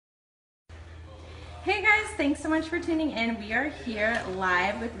Hey guys, thanks so much for tuning in. We are here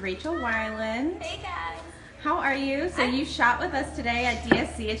live with Rachel Weiland. Hey guys. How are you? So you shot with us today at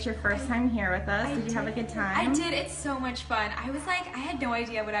DSC. It's your first time here with us. Did you have a good time? I did. It's so much fun. I was like, I had no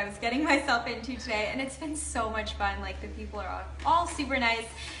idea what I was getting myself into today, and it's been so much fun. Like, the people are all super nice,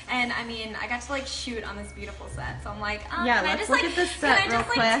 and I mean, I got to like shoot on this beautiful set. So I'm like, yeah, let's look at this set real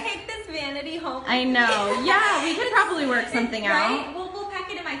quick. Can I just like take this vanity home? I know. Yeah, we could probably work something out. Right? We'll pack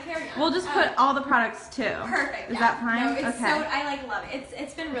it in my carry-on. We'll just put all the products too. Perfect. Is that fine? No, it's okay. so, I like love it.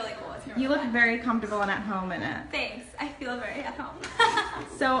 It's been really cool. You look very comfortable and at home in it. Thanks. I feel very at home.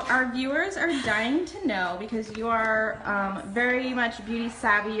 So our viewers are dying to know, because you are very much beauty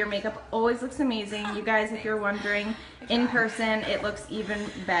savvy. Your makeup always looks amazing. You guys, if you're wondering, in person it looks even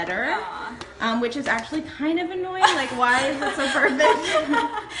better, which is actually kind of annoying. Like, why is it so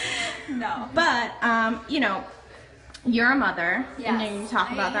perfect? No. But you know, you're a mother, yes, and you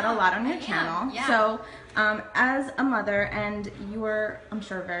talk about that a lot on your channel. Yeah. So as a mother, and you are, I'm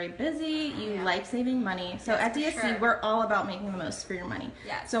sure, very busy, you like saving money. So at DSC, we're all about making the most for your money.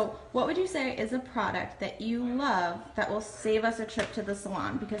 Yes. So what would you say is a product that you love that will save us a trip to the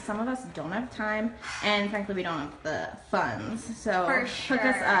salon? Because some of us don't have time, and frankly, we don't have the funds. So hook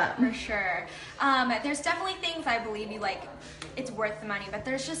us up. For sure. There's definitely things I believe you like. It's worth the money, but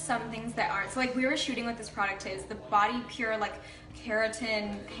there's just some things that aren't. So like, we were shooting with this product is the Body Pure like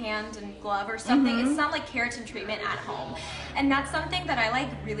keratin hand and glove or something. It's not like keratin treatment at home, and that's something that I like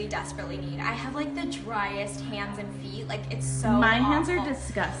really desperately need. I have like the driest hands and feet. Like, it's so my awful. hands are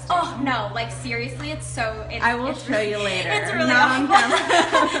disgusting. Oh no, like seriously, I will show you later. It's really not awful.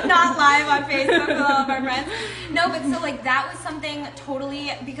 on camera. Not live on Facebook with all of our friends. No, but so like that was something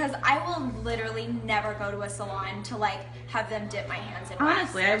totally, because I will literally never go to a salon to like have them dip my hands in wax.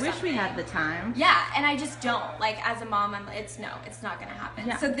 Honestly, I wish we had the time. Yeah, and I just don't. Like, as a mom, it's not gonna happen.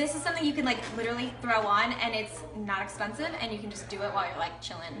 Yeah. So this is something you can like literally throw on, and it's not expensive, and you can just do it while you're like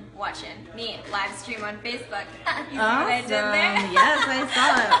chilling, watching me live stream on Facebook. You see what I did there? Yes, I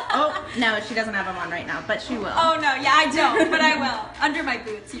saw it. Oh, no, she doesn't have them on right now, but she will. Oh no, yeah, I don't, but I will. Under my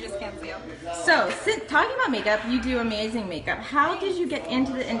boots, you just can't see them. So, talking about makeup, you do amazing makeup. How did you get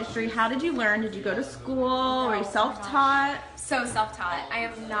into the industry? How did you learn? Did you go to school? Were you self-taught? So self-taught. I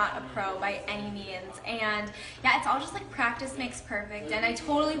am not a pro by any means, and yeah, it's all just like practice makes perfect, and I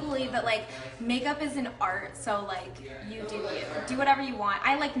totally believe that like makeup is an art, so like you do whatever you want.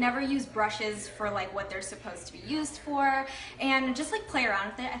 I like never use brushes for like what they're supposed to be used for, and just like play around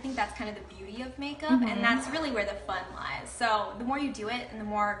with it. I think that's kind of the beauty of makeup, and that's really where the fun lies. So the more you do it and the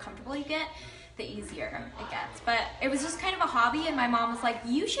more comfortable you get, the easier it gets. But it was just kind of a hobby, and my mom was like,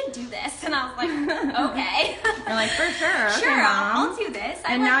 you should do this, and I was like, okay. You're like, for sure. Okay, Sure, Mom. I'll do this.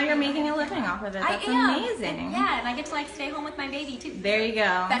 And now you're making a living off of it. That's amazing. And, yeah, and I get to like stay home with my baby too. There you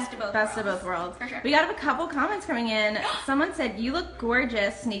go. Best of both worlds. For sure. We got a couple comments coming in. Someone said, you look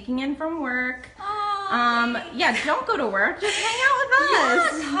gorgeous sneaking in from work. Oh, yeah, don't go to work. Just hang out with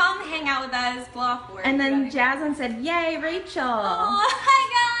us. Yeah, come hang out with us. Blow off work. And then Jasmine said, yay, Rachel. Oh,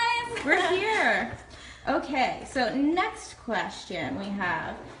 hi guys. We're here. Okay, so next question we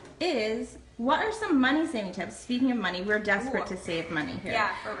have is, what are some money saving tips? Speaking of money, we're desperate to save money here.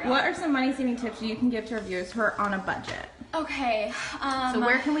 Yeah, for real. What are some money saving tips you can give to our viewers who are on a budget? Okay. So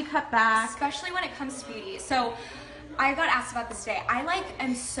where can we cut back? Especially when it comes to beauty. So I got asked about this today. I like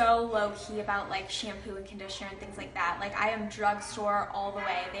am so low key about like shampoo and conditioner and things like that. Like, I am drugstore all the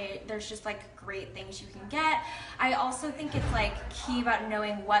way. There's just like great things you can get. I also think it's like key about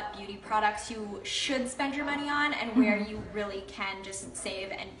knowing what beauty products you should spend your money on and where you really can just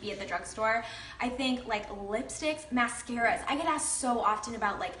save and be at the drugstore. I think like lipsticks, mascaras. I get asked so often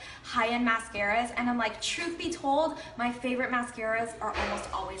about like high-end mascaras, and I'm like, truth be told, my favorite mascaras are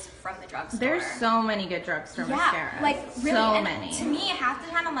almost always from the drugstore. There's so many good drugstore mascaras. Like, really, so many. To me, half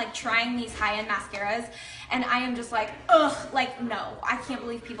the time I'm like trying these high-end mascaras, and I am just like, ugh, like, no, I can't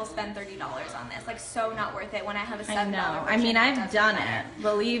believe people spend $30 on this. Like, so not worth it when I have a $7 I know. version. I mean, I've done it.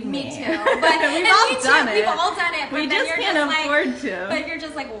 Believe me. Me too. But we've all done it. We've all done it. But we then just you're can't just afford like, to. But you're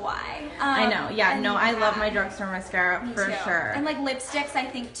just like, why? I know. Yeah. No, I love my drugstore mascara for sure. And like lipsticks, I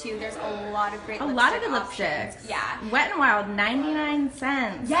think too. There's a lot of great. A lot of good options. lipsticks. Yeah. Wet n Wild, 99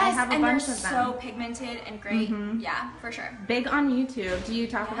 cents. Yes, I have a and bunch they're of them. so pigmented and great. Yeah, for sure. Big on YouTube. Do you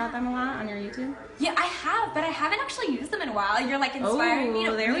talk about them a lot on your YouTube? Yeah, I have, but I haven't actually used them in a while. You're like inspiring me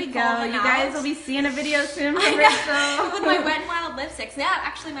to there we pull go. them You out. guys will be seeing a video soon from Rachel. With my Wet n Wild lipsticks. Yeah,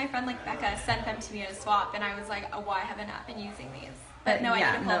 actually my friend like Becca sent them to me to swap, and I was like, oh, why haven't I been using these? But no, I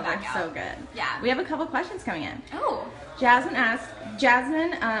need to pull it back out. So good. Yeah. We have a couple questions coming in. Oh. Jasmine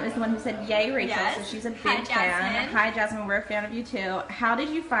is the one who said yay Rachel, yes. So she's a big Hi, fan. Hi Jasmine, we're a fan of you too. How did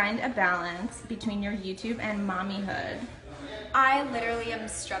you find a balance between your YouTube and mommyhood? I literally am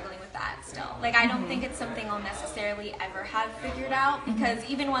struggling with that still. Like, I don't think it's something I'll necessarily ever have figured out, because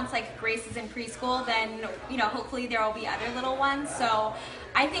even once like Grace is in preschool, then, you know, hopefully there will be other little ones. So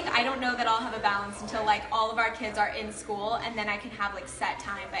I think, I don't know that I'll have a balance until like all of our kids are in school, and then I can have like set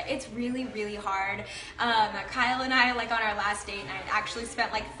time. But it's really, really hard. Kyle and I, like on our last date night, actually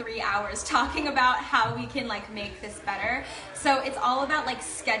spent like 3 hours talking about how we can like make this better. So it's all about like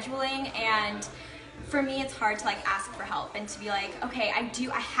scheduling, and for me, it's hard to like ask for help and to be like, okay,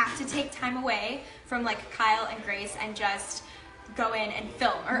 I have to take time away from like Kyle and Grace and just go in and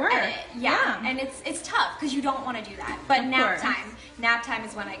film or edit. Yeah. And it's tough because you don't want to do that. But nap time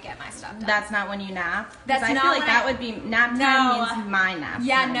is when I get my stuff done. That's not when you nap? That's I not feel like that would be, nap time means my nap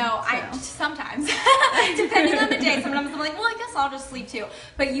Yeah, time, no, so. I sometimes, depending on the day, sometimes I'm like, well, I guess I'll just sleep too.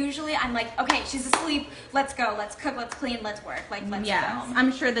 But usually I'm like, okay, she's asleep, let's go, let's cook, let's clean, let's work, like, let's film.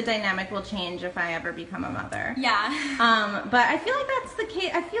 I'm sure the dynamic will change if I ever become a mother. Yeah. But I feel like that's the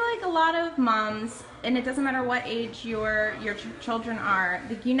case. I feel like a lot of moms, and it doesn't matter what age your children are,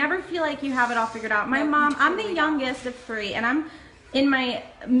 like, you never feel like you have it all figured out. My mom, I'm the youngest of 3, and I'm in my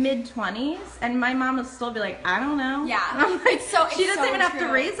mid-20s, and my mom will still be like, I don't know. Yeah. I'm like, she doesn't even have to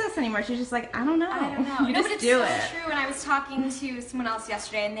true. raise us anymore. She's just like, I don't know. I don't know. You no, just but it's do so it. true. And I was talking to someone else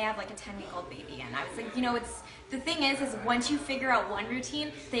yesterday, and they have like a 10-week-old baby, and I was like, you know, the thing is once you figure out one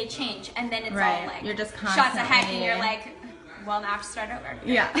routine, they change, and then it's all like you're just shots ahead, and you're like, well, now I have to start over.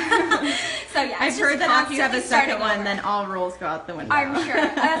 Yeah. So yeah, I've heard that after you have a second one, then all rules go out the window. I'm sure.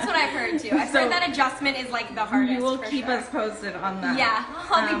 That's what I've heard too. I've heard that adjustment is like the hardest. You will keep us posted on that. Yeah,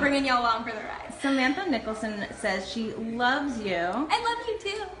 I'll be bringing you along for the ride. Samantha Nicholson says she loves you. I love you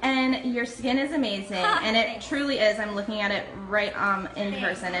too. And your skin is amazing, and it Thanks. truly is. I'm looking at it right in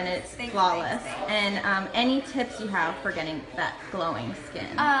person, and it's flawless. And any tips you have for getting that glowing skin?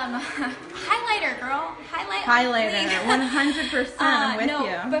 Highlighter, girl. Highlighter, 100%. I'm with no,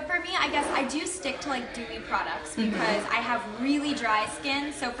 you. But for me, I guess I do stick to like dewy products because I have really dry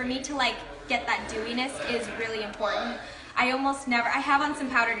skin. So for me to like get that dewiness is really important. I almost never. I have on some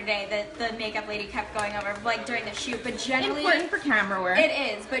powder today that the makeup lady kept going over like during the shoot, but generally important for camera work. It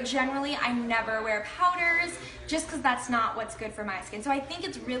is, but generally I never wear powders just because that's not what's good for my skin. So I think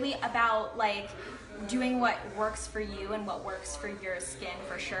it's really about like doing what works for you and what works for your skin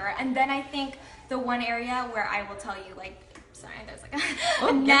for sure. And then I think the one area where I will tell you like. Sorry, there's like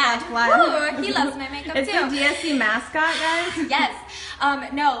a gnat. Ooh, he loves my makeup it's too. It's the DSC mascot, guys. Yes.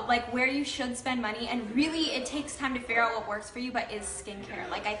 No, like where you should spend money, and really it takes time to figure out what works for you, but is skincare.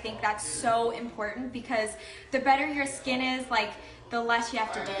 Like I think that's so important because the better your skin is, like the less you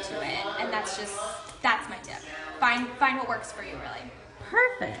have to do to it, and that's my tip. Find what works for you, really.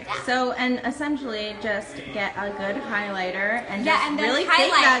 Perfect. Yeah. So, and essentially just get a good highlighter and just and then really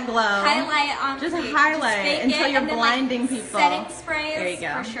fake that glow. Highlight on just fake. highlight just until you're and then, blinding like, people. Setting sprays. There you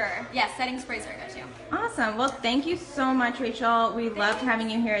go. For sure. Yeah, setting sprays are good too. Awesome. Well, thank you so much, Rachel. We loved having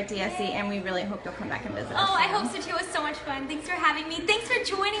you here at DSC, and we really hope you'll come back and visit us. Oh, I hope so too. It was so much fun. Thanks for having me. Thanks for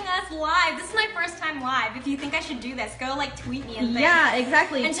joining us live. This is my first time live. If you think I should do this, go like tweet me and things. Yeah,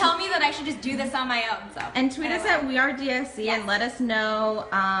 exactly. And tell me that I should just do this on my own. So. And tweet us at WeAreDSC Yes. and let us know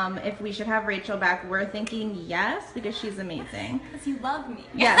if we should have Rachel back. We're thinking yes, because she's amazing. Because you love me.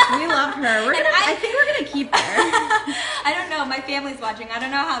 Yes, we love her. I think we're gonna keep her. I don't know. My family's watching. I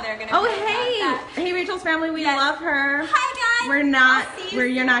don't know how they're gonna. Oh, hey, Rachel's family. We love her. Hi guys.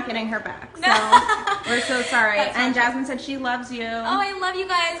 You're not getting her back. So we're so sorry. And Jasmine said she loves you. Oh, I love you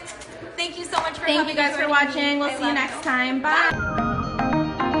guys. Thank you so much for coming. Thank you guys for watching. We'll see you next time. Bye.